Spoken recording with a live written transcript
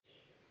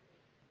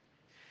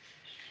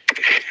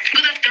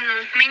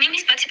My name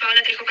is Patsy Paola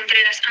Trejo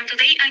Contreras, and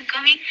today I'm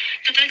coming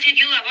to tell to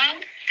you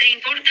about the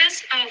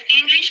importance of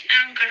English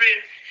and career.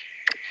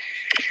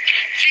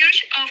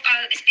 First of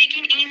all,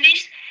 speaking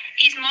English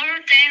is more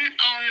than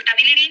an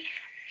ability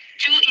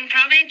to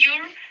improve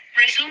your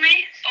resume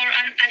or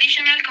an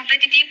additional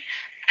competitive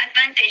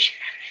advantage.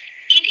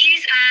 It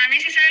is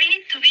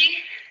necessary to be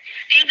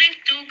able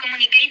to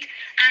communicate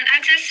and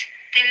access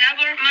the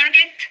labor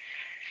market.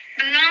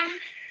 Below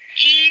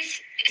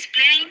is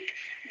explained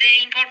the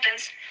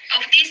importance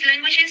of these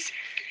languages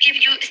if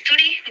you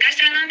study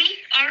gastronomy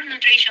or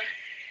nutrition.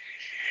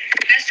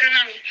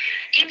 Gastronomy.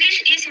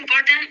 English is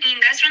important in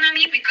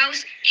gastronomy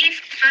because it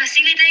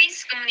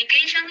facilitates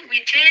communication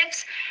with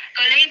chefs,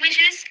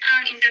 languages,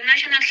 and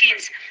international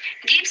clients,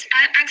 gives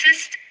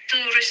access to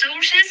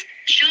resources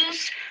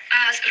such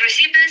as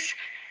recipes,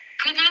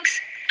 cookbooks,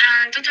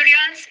 and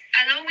tutorials,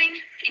 allowing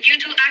you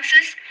to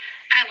access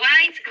a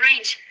wide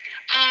range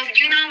of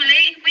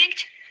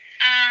language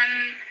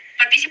and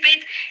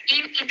participate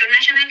in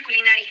international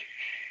culinary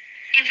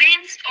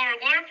events or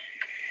work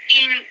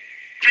in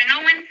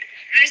renowned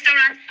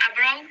restaurants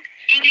abroad.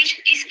 English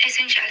is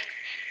essential.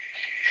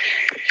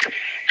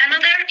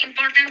 Another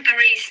important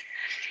career.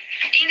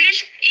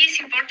 English is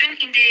important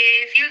in the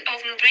field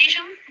of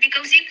nutrition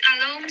because it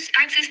allows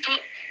access to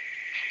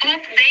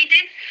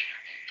updated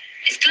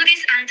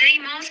studies and they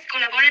must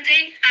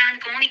collaborate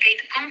and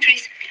communicate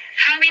countries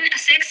having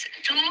access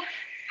to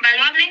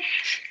valuable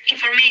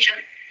information.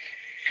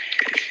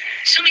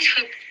 Summit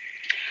Hub.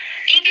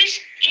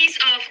 English is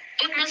of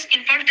utmost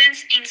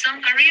importance in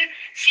some career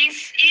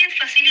since it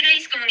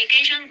facilitates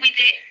communication with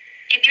the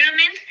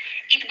environment